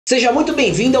Seja muito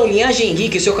bem-vindo ao Linhagem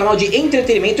Geek, seu canal de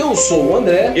entretenimento. Eu sou o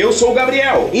André. Eu sou o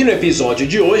Gabriel. E no episódio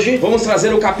de hoje vamos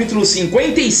trazer o capítulo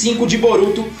 55 de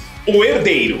Boruto, o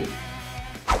Herdeiro.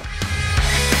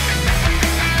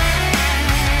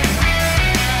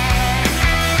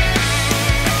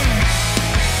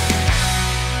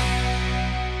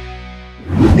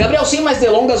 Gabriel, sem mais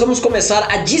delongas, vamos começar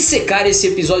a dissecar esse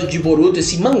episódio de Boruto,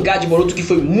 esse mangá de Boruto que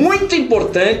foi muito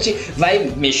importante,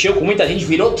 mexeu com muita gente,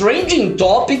 virou Trending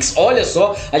Topics, olha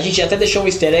só, a gente até deixou um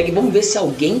easter egg, vamos ver se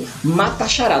alguém mata a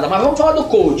charada. Mas vamos falar do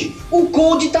Code. O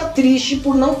Code tá triste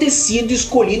por não ter sido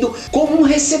escolhido como um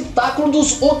receptáculo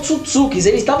dos Otsutsukis,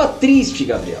 ele estava triste,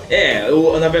 Gabriel.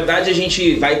 Na verdade a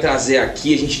gente vai trazer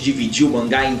aqui, a gente dividiu o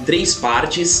mangá em 3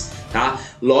 partes, tá?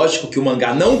 Lógico que o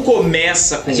mangá não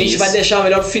começa com isso. A gente vai deixar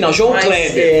melhor pro final. João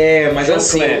Kleber. Mas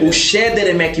assim, o Cheddar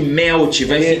e McMelt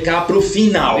vai ficar pro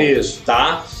final. Isso.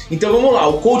 Tá? Então vamos lá,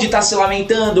 o Code tá se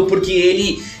lamentando porque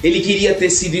ele queria ter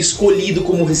sido escolhido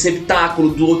como receptáculo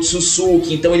do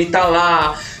Otsutsuki. Então ele tá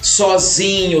lá,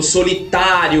 sozinho,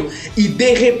 solitário. E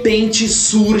de repente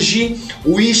surge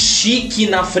o Ishiki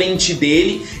na frente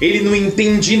dele. Ele não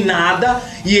entende nada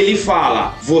e ele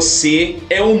fala: você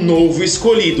é o novo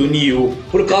escolhido, Nil.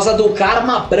 Por causa do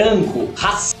karma branco,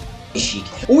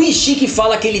 o Ishiki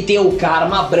fala que ele tem o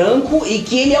karma branco e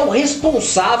que ele é o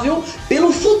responsável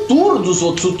pelo futuro dos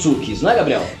Otsutsukis, não é,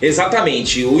 Gabriel?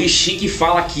 Exatamente, o Ishiki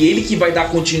fala que ele que vai dar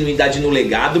continuidade no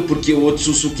legado, porque o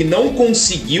Otsutsuki não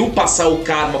conseguiu passar o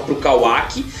karma pro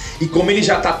Kawaki, e como ele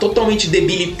já tá totalmente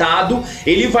debilitado,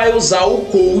 ele vai usar o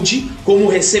Code como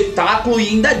receptáculo e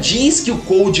ainda diz que o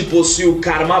Code possui o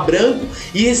karma branco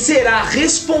e será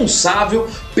responsável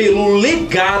pelo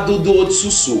legado do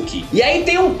Otsutsuki. E aí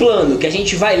tem um plano que a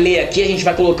gente vai ler aqui, a gente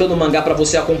vai colocando o mangá pra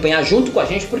você acompanhar junto com a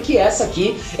gente, porque essa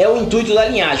aqui é o intuito da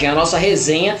linhagem, a nossa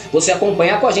resenha, você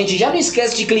acompanhar com a gente. Já não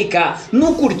esquece de clicar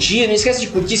no curtir, não esquece de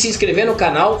curtir, se inscrever no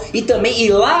canal e também ir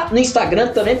lá no Instagram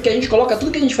também, porque a gente coloca tudo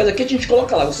que a gente faz aqui, a gente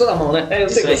coloca lá. Gostou da mão, né? Eu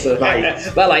sei que gostou.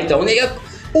 Vai lá então.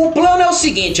 O plano é o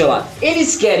seguinte, olha lá.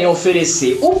 Eles querem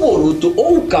oferecer o Boruto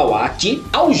ou o Kawaki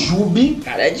ao Jubi.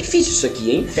 Cara, é difícil isso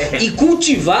aqui, hein? E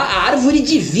cultivar a árvore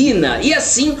divina. E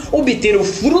assim obter o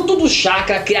fruto do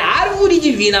chakra que a árvore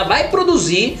divina vai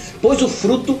produzir, pois o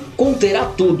fruto conterá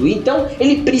tudo. Então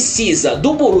ele precisa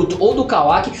do Boruto ou do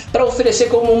Kawaki para oferecer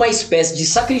como uma espécie de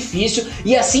sacrifício.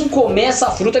 E assim começa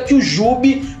a fruta que o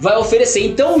Jubi vai oferecer.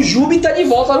 Então o Jubi tá de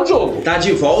volta no jogo. Tá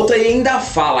de volta e ainda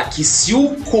fala que se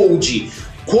o Code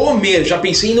comer, já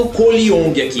pensei no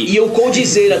Koleong aqui. E o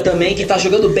Coldzera também, que tá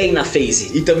jogando bem na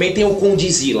phase. E também tem o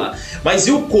Condzilla. Mas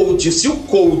e o Code? Se o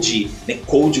Code, né?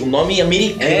 Code, um nome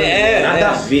americano, nada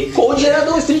a ver. Code era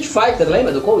do Street Fighter,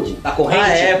 lembra do Code? Da corrente?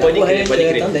 Pode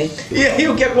crer. Também. E aí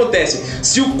o que acontece?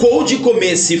 Se o Code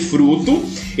comer esse fruto,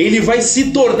 ele vai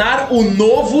se tornar o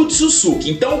novo Otsutsuki.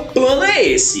 Então o plano é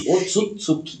esse.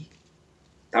 Otsutsuki.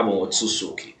 Tá bom,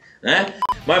 Otsutsuki, né?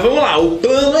 Mas vamos lá, o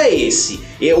plano é esse.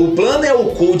 O plano é o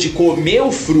Code comer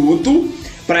o fruto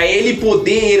para ele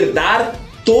poder herdar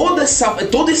todo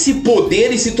esse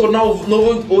poder e se tornar o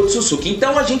novo Otsutsuki.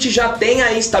 Então a gente já tem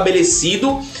aí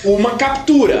estabelecido uma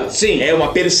captura. Sim. É uma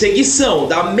perseguição.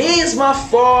 Da mesma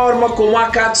forma como a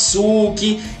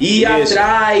Akatsuki ia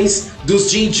atrás dos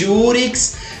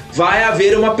Jinjuriks, vai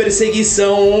haver uma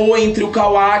perseguição entre o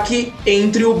Kawaki,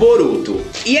 entre o Boruto.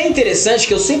 E é interessante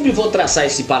que eu sempre vou traçar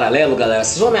esse paralelo, galera.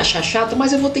 Vocês vão me achar chato,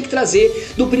 mas eu vou ter que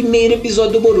trazer do primeiro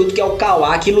episódio do Boruto, que é o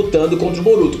Kawaki lutando contra o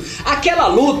Boruto. Aquela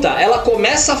luta, ela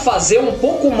começa a fazer um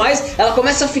pouco mais, ela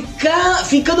começa a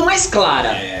ficando mais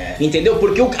clara. Entendeu?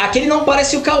 Porque aquele não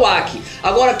parece o Kawaki.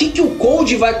 Agora, o que o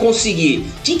Code vai conseguir?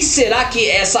 O que será que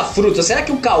é essa fruta? Será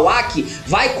que o Kawaki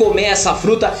vai comer essa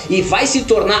fruta e vai se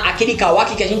tornar aquele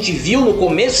Kawaki que a gente viu no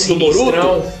começo do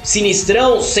Boruto?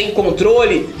 Sinistrão, sem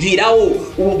controle, virar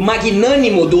o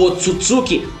magnânimo do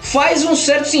Otsutsuki? Faz um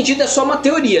certo sentido, é só uma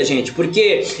teoria, gente.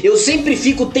 Porque eu sempre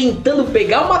fico tentando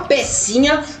pegar uma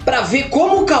pecinha pra ver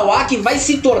como o Kawaki vai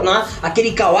se tornar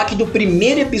aquele Kawaki do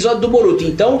primeiro episódio do Boruto.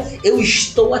 Então, eu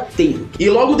estou atento. E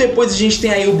logo depois a gente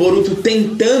tem aí o Boruto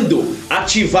tentando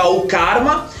ativar o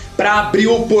karma para abrir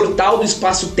o portal do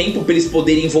espaço-tempo para eles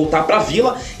poderem voltar para a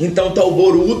vila. Então tá o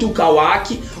Boruto, o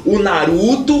Kawaki, o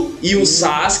Naruto e o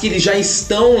Sasuke, eles já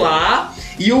estão lá.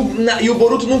 E o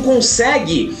Boruto não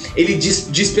consegue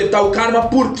despertar o karma.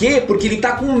 Por quê? Porque ele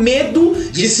tá com medo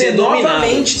de ser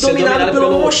novamente dominado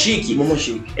pelo Momoshiki.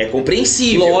 É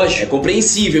compreensível. Lógico. É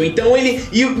compreensível. Então ele...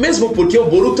 E mesmo porque o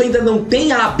Boruto ainda não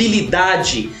tem a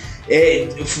habilidade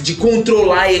de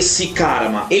controlar esse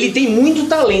karma. Ele tem muito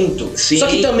talento, sim, só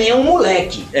que também é um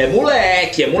moleque. É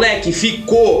moleque.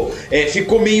 Ficou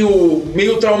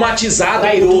meio traumatizado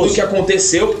com tudo que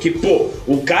aconteceu, porque, pô,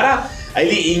 o cara...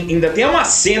 Ele ainda tem uma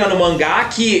cena no mangá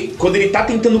que, quando ele tá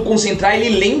tentando concentrar,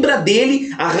 ele lembra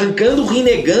dele arrancando o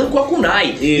Rinnegan com a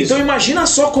kunai. Isso. Então imagina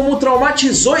só como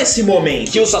traumatizou esse momento.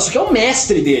 Que o Sasuke é o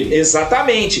mestre dele.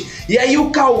 Exatamente. E aí o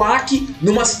Kawaki,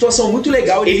 numa situação muito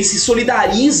legal, ele se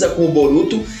solidariza com o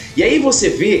Boruto. E aí você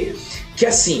vê que,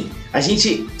 assim, a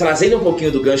gente, trazendo um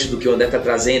pouquinho do gancho do que o André tá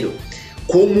trazendo,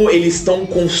 como eles estão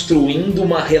construindo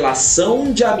uma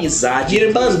relação de amizade, de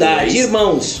irmandade,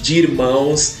 de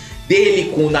irmãos,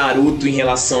 dele com o Naruto em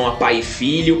relação a pai e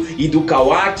filho, e do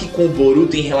Kawaki com o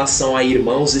Boruto em relação a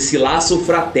irmãos, esse laço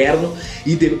fraterno,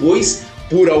 e depois,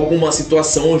 por alguma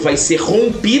situação, vai ser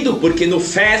rompido, porque no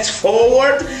fast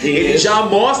forward ele já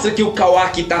mostra que o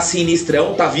Kawaki tá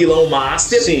sinistrão, tá vilão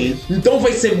master. Sim. Então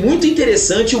vai ser muito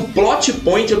interessante o plot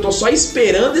point. Eu tô só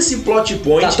esperando esse plot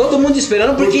point. Tá todo mundo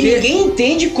esperando, porque ninguém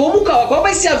entende como o Kawaki, qual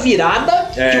vai ser a virada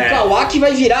que o Kawaki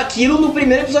vai virar aquilo no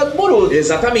primeiro episódio do Boruto.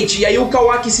 Exatamente. E aí o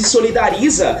Kawaki se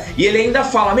solidariza e ele ainda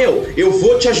fala: meu, eu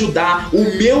vou te ajudar, o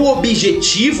meu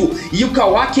objetivo. E o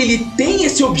Kawaki, ele tem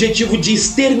esse objetivo de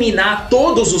exterminar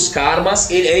todos os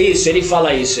karmas. Ele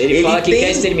fala isso. Ele fala que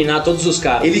quer exterminar todos os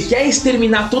karmas. Ele quer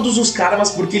exterminar todos os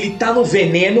karmas porque ele tá no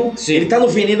veneno. Sim. Ele tá no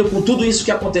veneno com tudo isso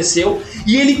que aconteceu.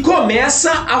 E ele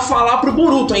começa a falar pro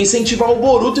Boruto, a incentivar o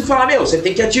Boruto e falar: meu, você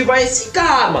tem que ativar esse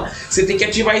karma. Você tem que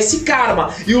ativar esse karma.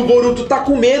 E o Boruto tá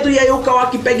com medo. E aí o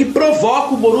Kawaki pega e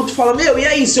provoca o Boruto e fala: meu, e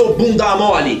aí, seu bunda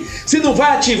mole? Você não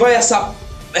vai ativar essa...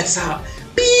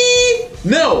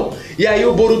 Não! E aí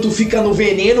o Boruto fica no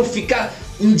veneno, fica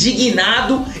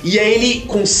indignado, e aí ele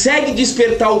consegue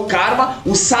despertar o karma.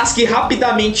 O Sasuke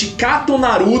rapidamente cata o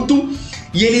Naruto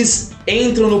e eles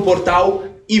entram no portal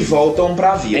e voltam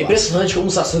pra vila. É impressionante como o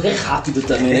Sasuke é rápido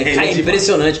também, né? É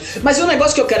impressionante. Mas o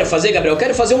negócio que eu quero fazer, Gabriel, eu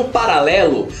quero fazer um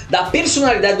paralelo da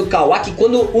personalidade do Kawaki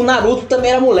quando o Naruto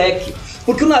também era moleque.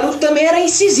 Porque o Naruto também era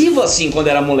incisivo assim quando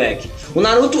era moleque. O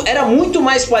Naruto era muito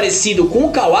mais parecido com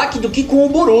o Kawaki do que com o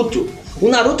Boruto. O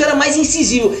Naruto era mais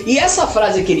incisivo. E essa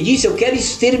frase que ele disse, eu quero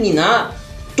exterminar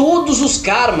todos os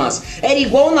karmas, era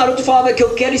igual o Naruto falava que eu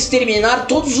quero exterminar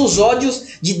todos os ódios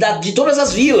de todas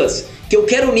as vilas. Que eu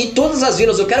quero unir todas as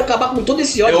vilas, eu quero acabar com todo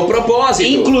esse ódio. É o propósito.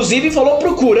 Inclusive falou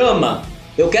pro Kurama: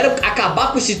 eu quero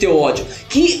acabar com esse teu ódio.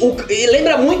 Que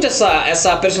lembra muito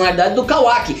essa personalidade do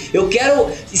Kawaki. Eu quero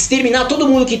exterminar todo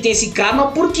mundo que tem esse karma,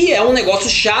 porque é um negócio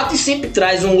chato e sempre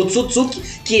traz um Otsutsuki,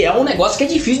 que é um negócio que é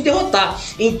difícil de derrotar.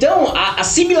 Então a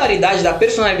similaridade da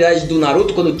personalidade do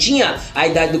Naruto quando tinha a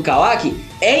idade do Kawaki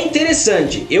é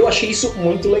interessante. Eu achei isso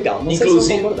muito legal. Não sei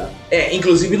se eu concordar.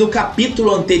 Inclusive no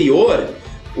capítulo anterior,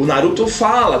 o Naruto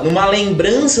fala, numa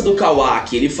lembrança do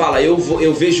Kawaki, ele fala: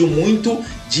 eu vejo muito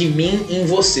de mim em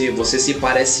você. Você se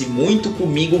parece muito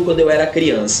comigo quando eu era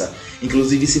criança.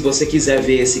 Inclusive, se você quiser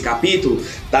ver esse capítulo,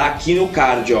 tá aqui no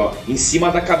card, ó, em cima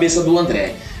da cabeça do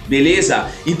André. Beleza?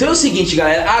 Então é o seguinte,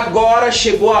 galera, agora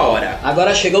chegou a hora.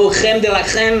 Agora chegou o creme de la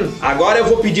creme. Agora eu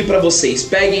vou pedir pra vocês,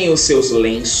 peguem os seus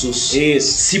lenços.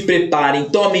 Isso. Se preparem,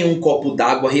 tomem um copo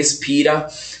d'água, respira.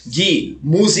 Gui,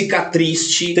 música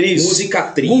triste. Música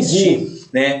triste.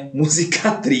 Né?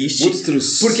 Música triste.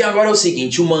 Monstros. Porque agora é o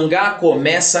seguinte, o mangá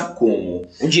começa como?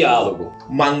 Um diálogo.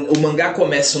 O mangá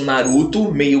começa o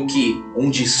Naruto, meio que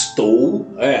onde estou,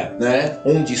 né?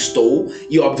 Onde estou.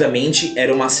 E obviamente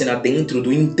era uma cena dentro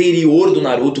do interior do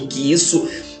Naruto, que isso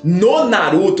no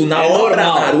Naruto, na obra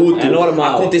Naruto,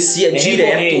 acontecia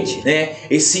direto, né?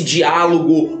 Esse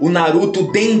diálogo, o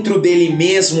Naruto dentro dele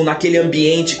mesmo, naquele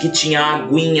ambiente que tinha a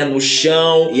aguinha no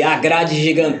chão. E a grade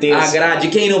gigantesca. A grade,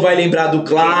 quem não vai lembrar do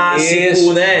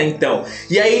clássico, né? Então,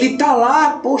 e aí ele tá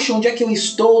lá, poxa, onde é que eu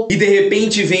estou? E de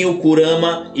repente vem o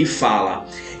Kurama e fala: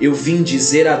 eu vim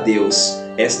dizer adeus,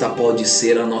 esta pode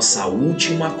ser a nossa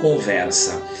última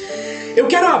conversa. Eu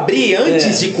quero abrir,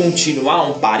 antes de continuar,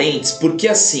 um parênteses, porque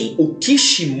assim, o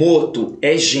Kishimoto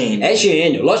é gênio. É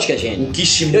gênio, lógico que é gênio. O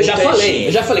Kishimoto eu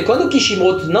já falei, quando o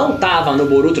Kishimoto não tava no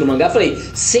Boruto no mangá, eu falei,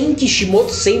 sem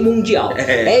Kishimoto, sem Mundial.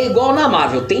 É igual na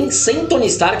Marvel, tem sem Tony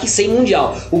Stark, sem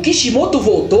Mundial. O Kishimoto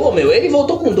voltou, ele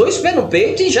voltou com 2 pés no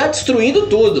peito e já destruindo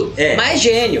tudo. Mas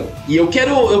gênio. E eu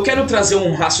quero trazer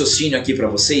um raciocínio aqui pra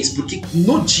vocês, porque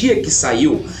no dia que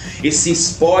saiu, esse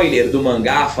spoiler do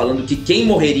mangá falando que quem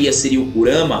morreria seria o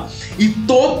Kurama, e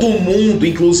todo mundo,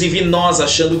 inclusive nós,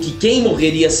 achando que quem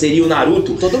morreria seria o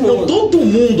Naruto. Todo mundo. Não, todo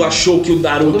mundo achou que o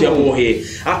Naruto ia morrer.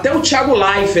 Até o Thiago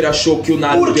Leifert achou que o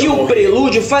Naruto ia morrer. Porque o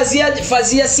prelúdio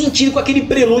fazia sentido com aquele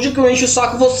prelúdio que eu encho o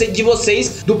saco de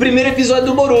vocês do primeiro episódio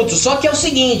do Boruto. Só que é o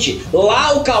seguinte,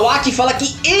 lá o Kawaki fala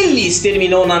que ele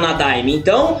exterminou o Nanadaime.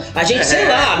 Então, a gente, sei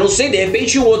lá, não sei, de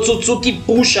repente o Otsutsuki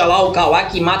puxa lá o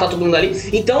Kawaki e mata todo mundo ali.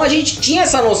 Então a gente tinha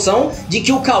essa noção de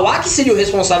que o Kawaki seria o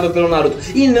responsável pelo Naruto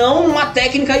e não uma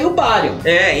técnica e o Baryon. E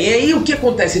aí o que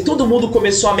acontece? Todo mundo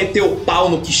começou a meter o pau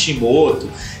no Kishimoto.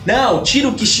 Não, tira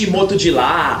o Kishimoto de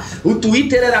lá. O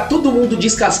Twitter era todo mundo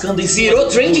descascando em cima. Virou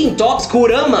trending topics,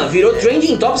 Kurama virou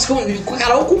trending topics com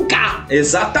Carol com K.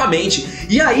 Exatamente.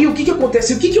 E aí o que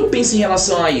acontece? O que eu penso em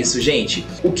relação a isso, gente?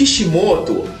 O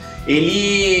Kishimoto,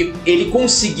 ele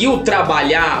conseguiu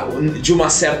trabalhar de uma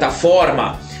certa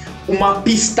forma uma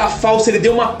pista falsa. Ele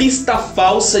deu uma pista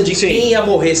falsa de quem ia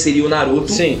morrer seria o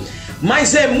Naruto. Sim.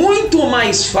 Mas é muito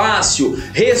mais fácil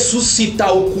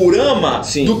ressuscitar o Kurama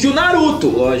do que o Naruto.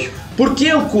 Lógico.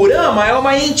 Porque o Kurama é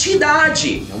uma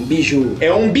entidade. É um biju.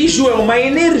 É um biju, é uma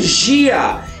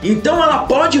energia. Então ela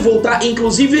pode voltar.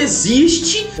 Inclusive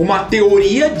existe uma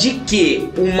teoria de que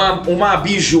uma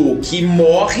biju que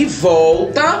morre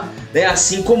volta, né,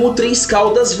 assim como o Três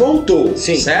Caudas voltou.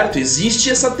 Sim. Certo? Existe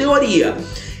essa teoria.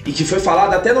 E que foi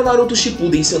falado até no Naruto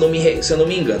Shippuden, se eu não me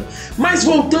engano. Mas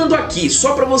voltando aqui,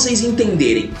 só pra vocês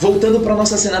entenderem. Voltando pra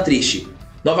nossa cena triste.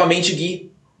 Novamente,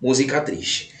 Gui, música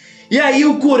triste. E aí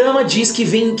o Kurama diz que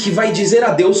vai dizer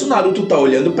adeus. O Naruto tá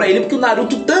olhando pra ele, porque o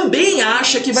Naruto também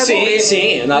acha que vai morrer.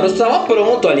 Sim, o Naruto tava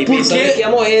pronto ali, pensando que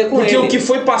ia morrer com ele. Porque o que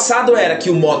foi passado era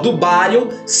que o modo Baryon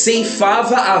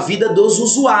ceifava a vida dos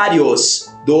usuários.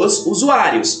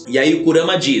 E aí o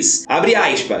Kurama diz, abre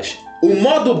aspas, o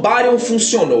modo Baryon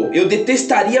funcionou, eu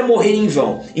detestaria morrer em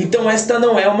vão, então esta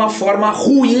não é uma forma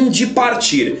ruim de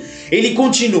partir. Ele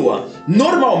continua,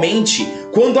 normalmente,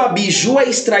 quando a biju é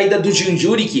extraída do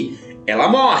Jinchuriki, ela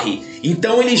morre.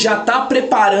 Então ele já tá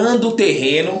preparando o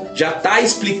terreno, já tá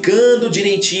explicando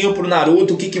direitinho pro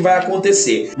Naruto o que vai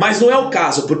acontecer. Mas não é o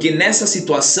caso, porque nessa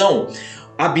situação,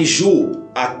 a biju,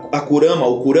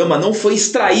 o Kurama não foi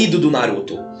extraído do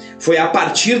Naruto. Foi a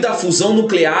partir da fusão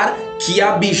nuclear que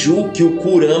a biju, que o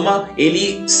Kurama,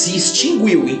 ele se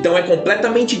extinguiu. Então é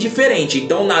completamente diferente.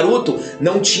 Então o Naruto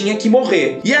não tinha que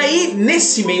morrer. E aí,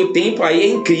 nesse meio tempo, aí é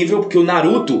incrível, porque o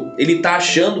Naruto, ele tá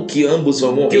achando que ambos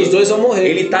vão morrer. Que os dois vão morrer.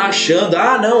 Ele tá achando,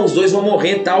 não, os dois vão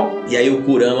morrer e tal. E aí o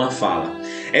Kurama fala,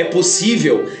 é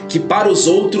possível que para os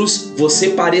outros você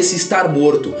pareça estar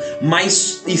morto,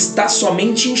 mas está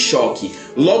somente em choque.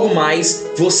 Logo mais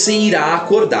você irá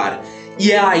acordar.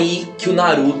 E é aí que o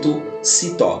Naruto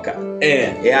se toca.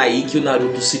 É aí que o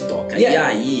Naruto se toca.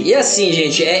 E assim,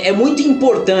 gente, é muito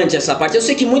importante essa parte. Eu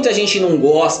sei que muita gente não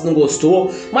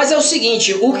gostou, mas é o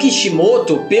seguinte, o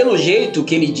Kishimoto, pelo jeito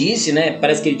que ele disse, né,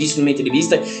 parece que ele disse numa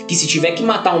entrevista que se tiver que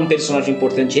matar um personagem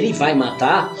importante, ele vai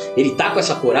matar. Ele tá com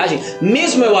essa coragem,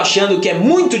 mesmo eu achando que é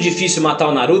muito difícil matar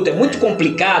o Naruto, é muito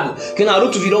complicado, que o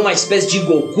Naruto virou uma espécie de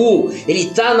Goku. Ele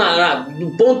tá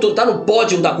no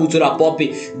pódio da cultura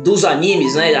pop dos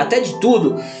animes, né, até de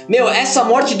tudo. Meu, essa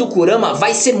morte do Kurama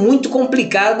vai ser muito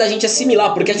complicada da gente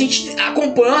assimilar, porque a gente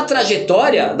acompanhou a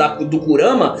trajetória do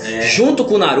Kurama junto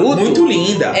com o Naruto. Muito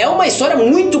linda. É uma história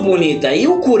muito bonita. E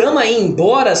o Kurama ir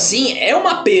embora, assim, é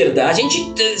uma perda. A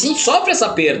gente sofre essa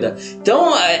perda.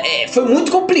 Então, foi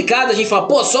muito complicado a gente falar,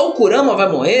 pô, só o Kurama vai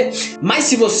morrer. Mas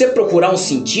se você procurar um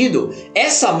sentido,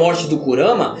 essa morte do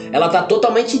Kurama, ela tá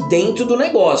totalmente dentro do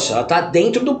negócio. Ela tá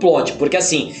dentro do plot. Porque,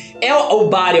 assim, o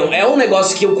Baryon é um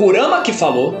negócio que o Kurama que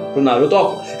falou pro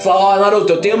Naruto, falou,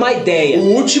 Naruto, eu tenho uma ideia.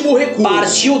 O último recurso.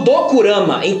 Partiu do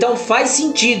Kurama, então faz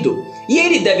sentido. E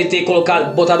ele deve ter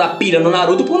botado a pilha no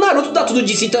Naruto, pro Naruto dar tudo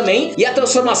de si também, e a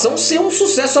transformação ser um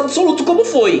sucesso absoluto como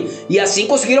foi. E assim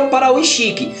conseguiram parar o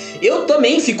Ishiki. Eu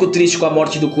também fico triste com a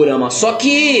morte do Kurama, só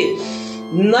que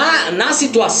na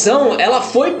situação, ela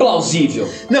foi plausível.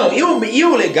 Não, e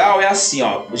o legal é assim,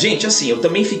 ó. Gente, assim, eu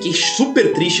também fiquei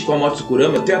super triste com a morte do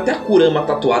Kurama. Eu tenho até a Kurama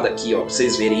tatuada aqui, ó, pra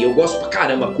vocês verem. Eu gosto pra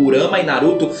caramba. Kurama e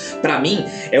Naruto, pra mim,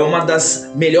 é uma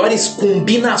das melhores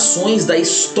combinações da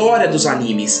história dos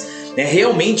animes. É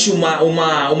realmente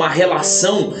uma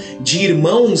relação de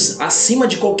irmãos acima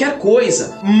de qualquer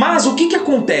coisa. Mas o que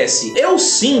acontece? Eu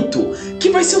sinto que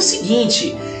vai ser o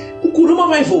seguinte: o Kurama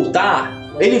vai voltar.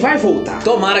 Ele vai voltar.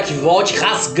 Tomara que volte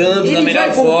rasgando da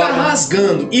melhor forma. Ele vai voltar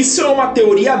rasgando. Isso é uma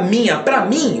teoria minha. Pra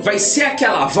mim, vai ser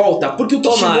aquela volta, porque o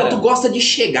Kishimoto gosta de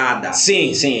chegada.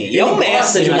 Sim. Ele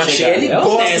gosta de uma chegada. Ele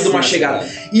gosta de uma chegada.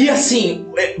 E assim,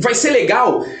 vai ser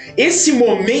legal esse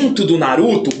momento do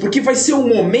Naruto, porque vai ser um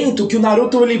momento que o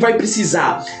Naruto ele vai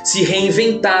precisar se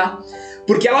reinventar.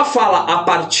 Porque ela fala, a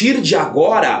partir de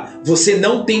agora, você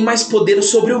não tem mais poder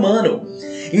sobre-humano.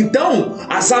 Então,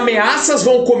 as ameaças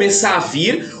vão começar a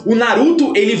vir, o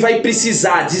Naruto ele vai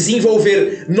precisar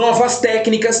desenvolver novas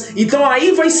técnicas, então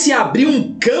aí vai se abrir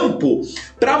um campo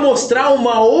para mostrar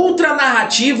uma outra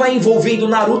narrativa envolvendo o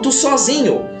Naruto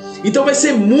sozinho. Então vai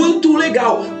ser muito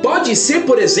legal. Pode ser,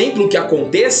 por exemplo, que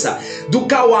aconteça do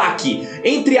Kawaki,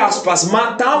 entre aspas,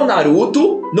 matar o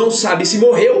Naruto, não sabe se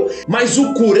morreu, mas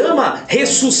o Kurama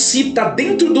ressuscita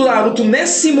dentro do Naruto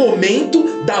nesse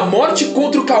momento da morte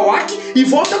contra o Kawaki e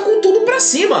volta com tudo pra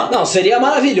cima. Não, seria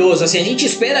maravilhoso, assim, a gente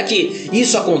espera que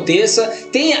isso aconteça.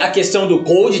 Tem a questão do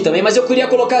Code também, mas eu queria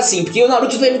colocar assim, porque o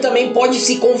Naruto ele também pode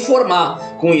se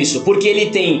conformar com isso, porque ele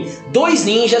tem dois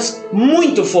ninjas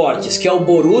muito fortes, que é o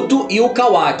Boruto e o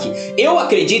Kawaki. Eu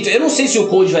acredito, eu não sei se o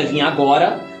Code vai vir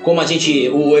agora, como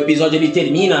o episódio ele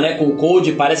termina, né, com o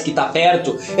Code, parece que tá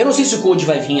perto. Eu não sei se o Code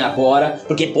vai vir agora,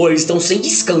 porque, pô, eles estão sem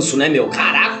descanso, né, meu?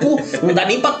 Caraca, não dá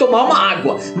nem pra tomar uma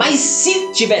água. Mas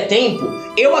se tiver tempo,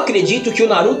 eu acredito que o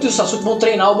Naruto e o Sasuke vão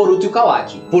treinar o Boruto e o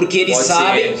Kawaki. Porque eles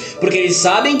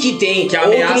sabem que tem que a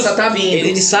ameaça tá vindo.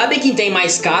 Eles sabem que tem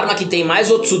mais karma, que tem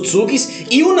mais Otsutsukis.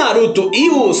 E o Naruto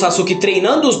e o Sasuke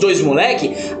treinando os dois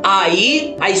moleque,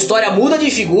 aí a história muda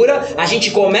de figura. A gente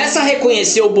começa a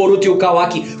reconhecer o Boruto e o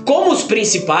Kawaki como os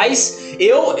principais.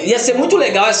 Ia ser muito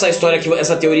legal essa história aqui,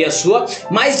 essa teoria sua,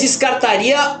 mas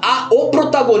descartaria o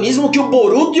protagonismo que o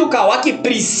Boruto e o Kawaki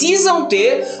precisam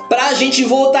ter pra gente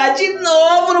voltar de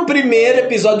novo no primeiro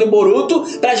episódio do Boruto,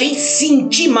 pra gente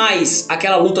sentir mais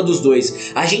aquela luta dos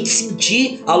dois. A gente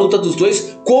sentir a luta dos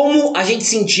dois como a gente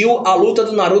sentiu a luta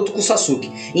do Naruto com o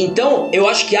Sasuke. Então, eu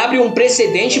acho que abre um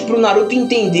precedente pro Naruto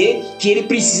entender que ele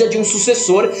precisa de um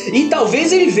sucessor e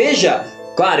talvez ele veja.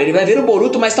 Claro, ele vai ver o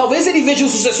Boruto, mas talvez ele veja um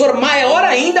sucessor maior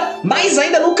ainda, mais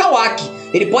ainda no Kawaki.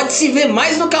 Ele pode se ver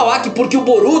mais no Kawaki, porque o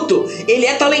Boruto, ele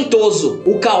é talentoso.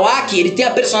 O Kawaki, ele tem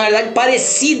a personalidade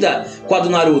parecida com a do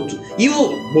Naruto. E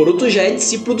o Boruto já é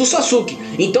discípulo do Sasuke.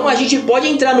 Então a gente pode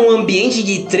entrar num ambiente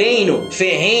de treino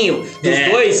ferrenho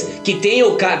dos dois, que tinha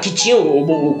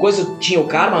o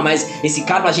karma, mas esse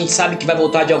karma a gente sabe que vai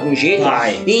voltar de algum jeito.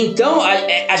 Então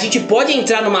a gente pode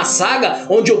entrar numa saga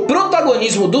onde o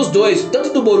protagonismo dos dois,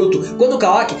 tanto do Boruto quanto do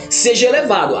Kawaki, seja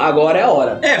elevado. Agora é a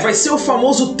hora. Vai ser o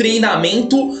famoso treinamento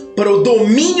para o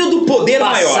domínio do poder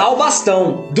maior. Passar o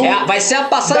bastão. Vai ser a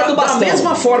passada do bastão. Da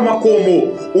mesma forma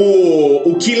como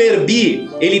o Killer Bee,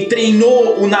 ele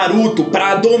treinou o Naruto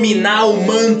para dominar o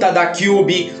Manta da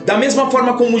Kyuubi, da mesma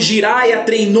forma como o Jiraiya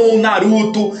treinou o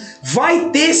Naruto, vai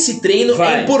ter esse treino,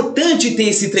 é importante ter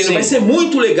esse treino. Sim. Vai ser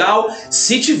muito legal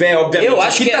se tiver, obviamente. Eu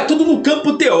acho que tá tudo no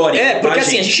campo teórico. Porque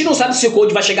assim, a gente não sabe se o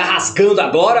Code vai chegar rasgando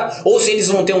agora ou se eles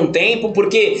vão ter um tempo,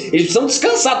 porque eles precisam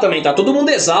descansar também, tá todo mundo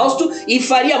exausto, e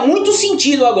faria muito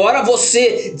sentido agora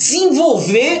você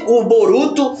desenvolver o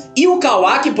Boruto e o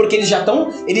Kawaki, porque eles já estão,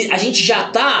 a gente já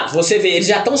tá, você vê, eles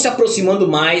já estão se aproximando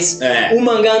mais. O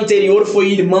mangá anterior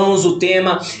foi Irmãos, o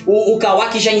tema, o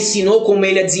Kawaki já ensinou como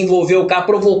ele a desenvolver o karma,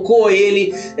 provocou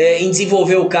ele em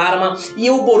desenvolver o karma. E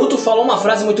o Boruto falou uma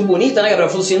frase muito bonita, né, Gabriel?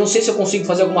 Falou assim, não sei se eu consigo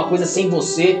fazer alguma coisa sem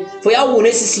você. Foi algo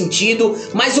nesse sentido,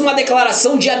 mas uma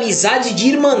declaração de amizade, de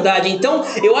irmandade. Então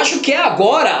eu acho que é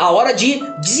agora a hora de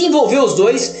desenvolver os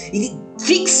dois e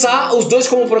fixar os dois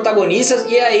como protagonistas,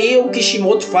 e aí o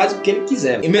Kishimoto faz o que ele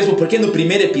quiser. E mesmo porque no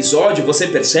primeiro episódio você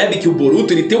percebe que o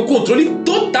Boruto ele tem o controle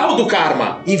total do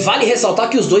karma. E vale ressaltar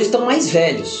que os dois estão mais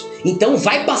velhos. Então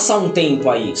vai passar um tempo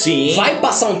aí. Sim. Vai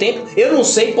passar um tempo. Eu não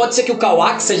sei, pode ser que o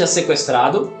Kawaki seja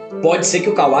sequestrado. Pode ser que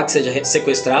o Kawaki seja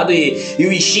sequestrado e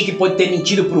o Ishiki pode ter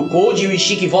mentido pro Code e o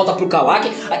Ishiki volta pro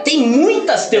Kawaki. Tem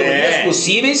muitas teorias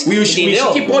possíveis. O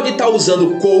Ishiki pode estar usando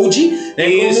o Code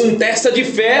como um testa de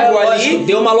ferro ali.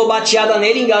 Deu uma lobateada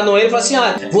nele, enganou ele e falou assim: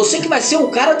 você que vai ser o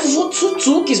cara dos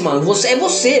Otsutsukis, mano. Você.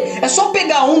 É só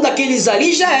pegar um daqueles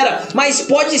ali e já era. Mas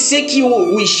pode ser que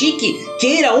o Ishiki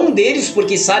queira um deles,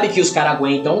 porque sabe que os caras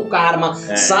aguentam o karma,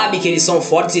 sabe que eles são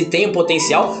fortes e têm o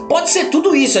potencial. Pode ser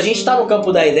tudo isso. A gente tá no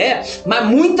campo da ideia, mas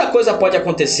muita coisa pode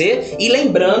acontecer. E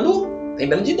lembrando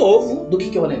de novo, do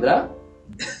que eu vou lembrar?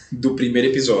 Do primeiro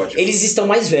episódio. Eles estão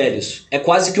mais velhos. É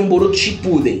quase que um Boruto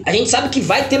Shippuden. A gente sabe que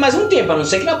vai ter mais um tempo, a não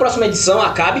ser que na próxima edição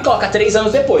acabe e coloca 3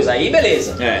 anos depois. Aí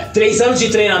beleza. 3 anos de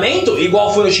treinamento,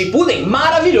 igual foi no Shippuden,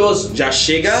 maravilhoso. Já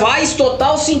chega. Faz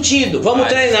total sentido. Vamos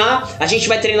treinar, a gente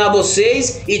vai treinar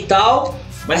vocês e tal.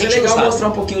 Mas é legal mostrar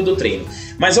um pouquinho do treino.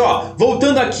 Mas ó,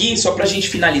 voltando aqui, só pra gente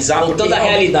finalizar. Voltando à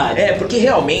realidade. Porque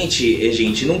realmente,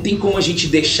 gente, não tem como a gente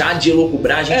deixar de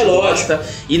elocubrar, a gente gosta.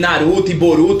 E Naruto e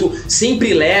Boruto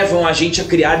sempre levam a gente a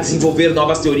criar, desenvolver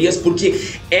novas teorias, porque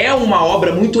é uma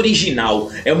obra muito original,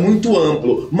 é muito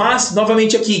amplo. Mas,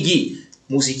 novamente aqui, Gui,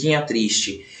 musiquinha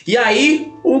triste. E aí,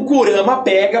 o Kurama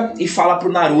pega e fala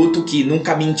pro Naruto que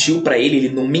nunca mentiu pra ele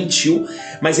não mentiu,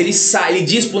 mas ele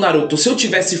diz pro Naruto, se eu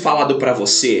tivesse falado pra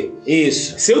você...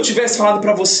 Isso. Se eu tivesse falado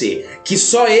pra você que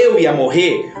só eu ia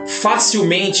morrer,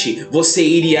 facilmente você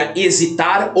iria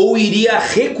hesitar ou iria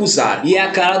recusar. E é a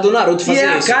cara do Naruto fazer isso.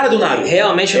 E é a cara do Naruto.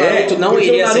 Realmente o Naruto não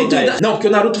iria aceitar. Não, porque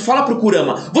o Naruto fala pro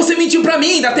Kurama, você mentiu pra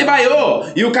mim, Datebayo!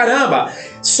 E o caramba...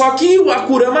 Só que a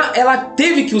Kurama, ela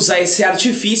teve que usar esse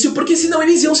artifício, porque senão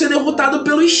eles iam ser derrotados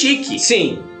pelo Ishiki.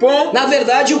 Sim. Bom, na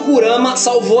verdade, o Kurama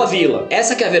salvou a vila.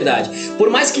 Essa que é a verdade.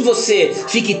 Por mais que você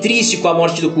fique triste com a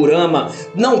morte do Kurama,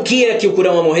 não queira que o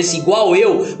Kurama morresse igual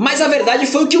eu, mas a verdade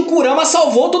foi que o Kurama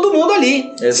salvou todo mundo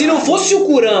ali. Exato. Se não fosse o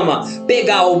Kurama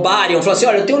pegar o Baryon e falar assim,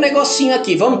 olha, eu tenho um negocinho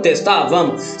aqui, vamos testar?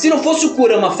 Vamos. Se não fosse o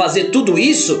Kurama fazer tudo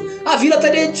isso, a vila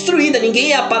estaria destruída. Ninguém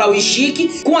ia parar o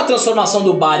Ishiki. Com a transformação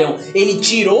do Baryon, ele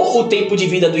tirou o tempo de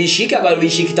vida do Ishiki. Agora o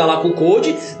Ishiki tá lá com o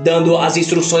Code, dando as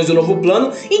instruções do novo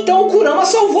plano. Então o Kurama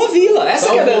salvou a vila, essa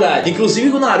que é a verdade. Inclusive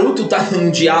o Naruto tá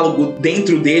num diálogo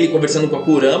dentro dele, conversando com a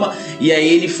Kurama, e aí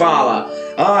ele fala,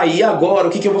 e agora, o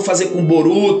que eu vou fazer com o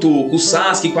Boruto, com o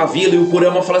Sasuke, com a vila? E o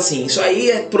Kurama fala assim, isso aí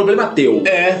é problema teu.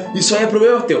 Isso aí é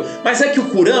problema teu. Mas é que o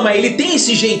Kurama, ele tem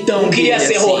esse jeitão dele. Queria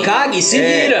ser assim, Hokage, se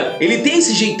vira. Ele tem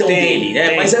esse jeitão dele,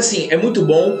 né? Mas assim, é muito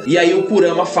bom. E aí o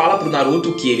Kurama fala pro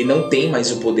Naruto que ele não tem mais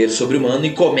o poder sobre-humano e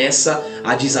começa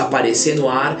a desaparecer no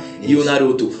ar. Isso. E o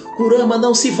Naruto, Kurama,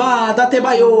 não se vá,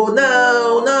 Datebayo,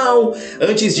 não.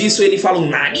 Antes disso ele fala um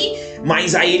Nani,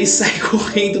 mas aí ele sai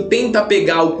correndo, tenta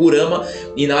pegar o Kurama,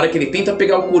 e na hora que ele tenta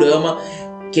pegar o Kurama,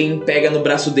 quem pega no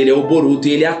braço dele é o Boruto,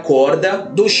 e ele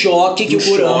acorda do choque que o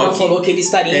Kurama falou que ele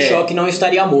estaria em choque e não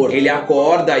estaria morto. Ele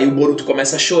acorda e o Boruto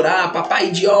começa a chorar, papai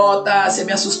idiota, você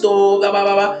me assustou, blá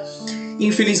blá blá.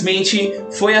 Infelizmente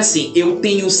foi assim. Eu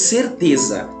tenho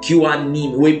certeza que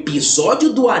o episódio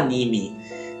do anime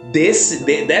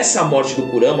dessa morte do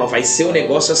Kurama vai ser um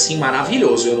negócio assim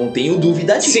maravilhoso, eu não tenho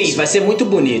dúvida disso. Sim, vai ser muito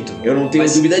bonito. Eu não tenho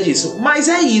dúvida disso. Mas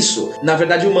é isso. Na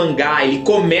verdade o mangá, ele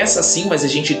começa assim, mas a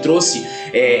gente trouxe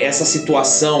essa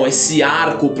situação, esse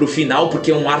arco pro final, porque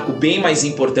é um arco bem mais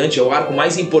importante, é o arco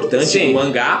mais importante do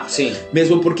mangá. Sim.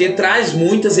 Mesmo porque traz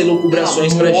muitas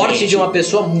elucubrações pra gente. A morte de uma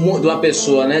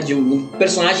pessoa, né, de um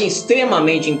personagem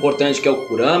extremamente importante que é o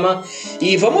Kurama.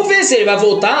 E vamos ver se ele vai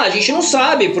voltar, a gente não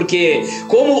sabe, porque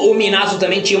como o Minato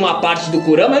também tinha uma parte do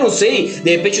Kurama, eu não sei,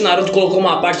 de repente o Naruto colocou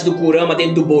uma parte do Kurama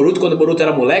dentro do Boruto quando o Boruto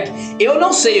era moleque, eu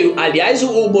não sei. Aliás,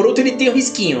 o Boruto ele tem um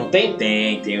risquinho, não tem?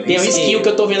 Tem o risquinho. Tem um risquinho que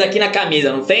eu tô vendo aqui na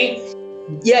camisa, não tem?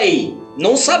 E aí?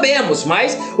 Não sabemos,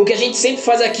 mas o que a gente sempre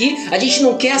faz aqui, a gente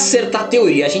não quer acertar a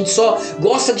teoria, a gente só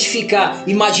gosta de ficar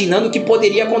imaginando o que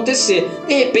poderia acontecer.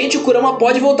 De repente o Kurama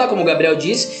pode voltar, como o Gabriel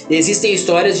disse, existem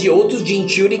histórias de outros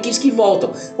Jinchurikis que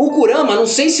voltam. O Kurama, não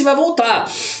sei se vai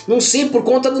voltar, não sei por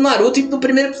conta do Naruto e do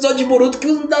primeiro episódio de Boruto que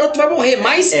o Naruto vai morrer,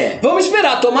 mas vamos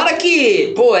esperar, tomara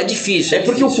que... Pô, é difícil.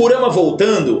 Porque o Kurama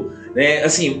voltando...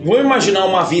 assim, vamos imaginar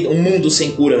uma vida, um mundo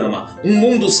sem Kurama. Um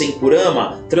mundo sem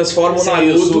Kurama transforma o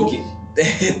Naruto...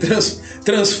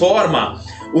 transforma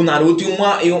o Naruto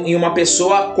em uma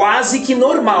pessoa quase que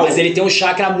normal. Mas ele tem um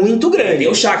chakra muito grande. Ele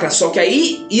tem um chakra, só que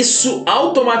aí isso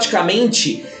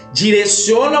automaticamente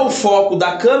direciona o foco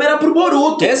da câmera pro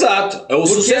Boruto. Exato, é o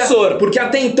sucessor. Porque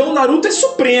até então o Naruto é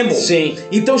supremo. Sim.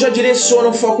 Então já direciona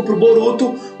o foco pro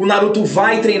Boruto. O Naruto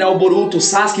vai treinar o Boruto, o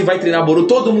Sasuke vai treinar o Boruto,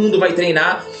 todo mundo vai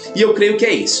treinar. E eu creio que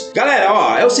é isso. Galera,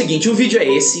 ó, é o seguinte, o vídeo é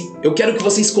esse. Eu quero que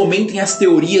vocês comentem as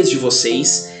teorias de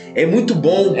vocês. É muito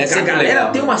bom. A galera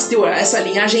tem umas teorias. Essa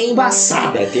linhagem é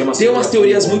embaçada. Tem umas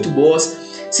teorias muito boas.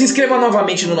 Se inscreva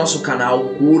novamente no nosso canal,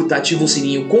 curta, ativa o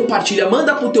sininho, compartilha,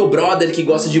 manda pro teu brother que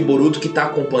gosta de Boruto, que tá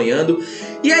acompanhando.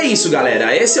 E é isso,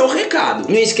 galera, esse é o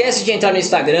recado. Não esquece de entrar no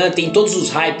Instagram, tem todos os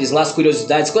hypes lá, as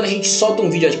curiosidades. Quando a gente solta um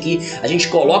vídeo aqui, a gente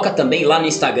coloca também lá no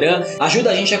Instagram.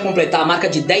 Ajuda a gente a completar a marca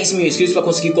de 10 mil inscritos pra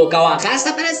conseguir colocar o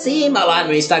arrasta para cima lá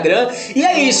no Instagram. E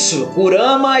é isso,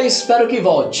 Kurama, espero que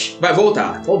volte. Vai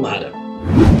voltar. Tomara.